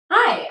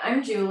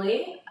I'm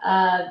Julie.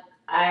 I'm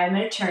an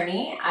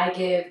attorney. I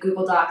give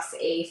Google Docs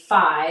a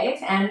 5,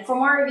 and for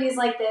more reviews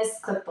like this,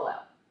 click below.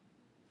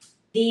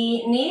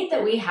 The need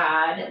that we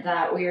had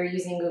that we were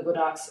using Google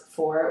Docs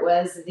for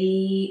was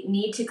the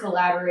need to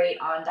collaborate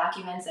on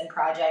documents and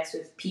projects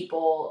with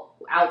people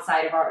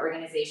outside of our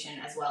organization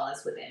as well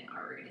as within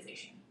our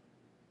organization.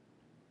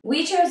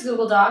 We chose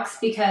Google Docs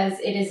because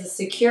it is a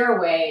secure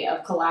way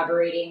of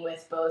collaborating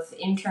with both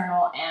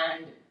internal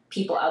and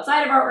people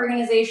outside of our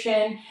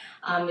organization.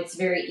 It's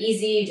very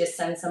easy. Just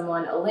send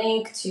someone a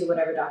link to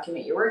whatever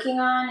document you're working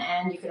on,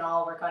 and you can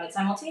all work on it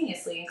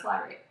simultaneously and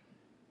collaborate.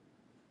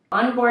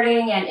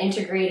 Onboarding and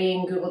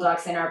integrating Google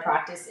Docs in our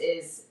practice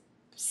is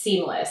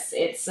seamless.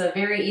 It's a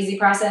very easy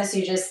process.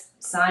 You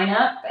just sign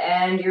up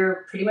and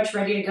you're pretty much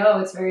ready to go.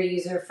 It's very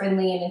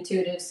user-friendly and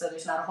intuitive, so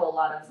there's not a whole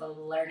lot of a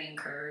learning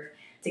curve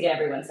to get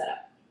everyone set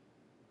up.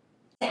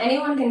 To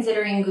anyone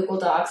considering Google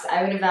Docs,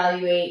 I would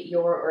evaluate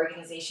your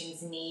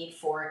organization's need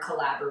for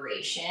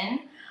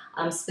collaboration.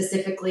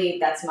 Specifically,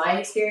 that's my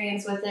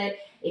experience with it.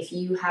 If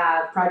you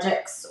have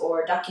projects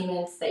or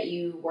documents that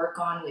you work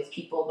on with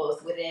people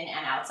both within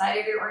and outside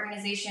of your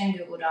organization,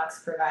 Google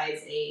Docs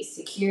provides a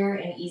secure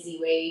and easy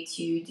way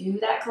to do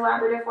that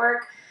collaborative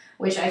work,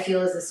 which I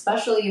feel is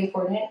especially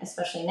important,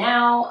 especially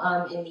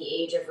now in the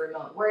age of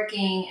remote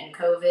working and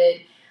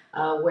COVID,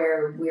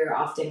 where we're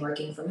often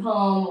working from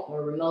home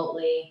or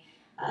remotely.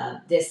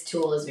 This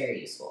tool is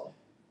very useful.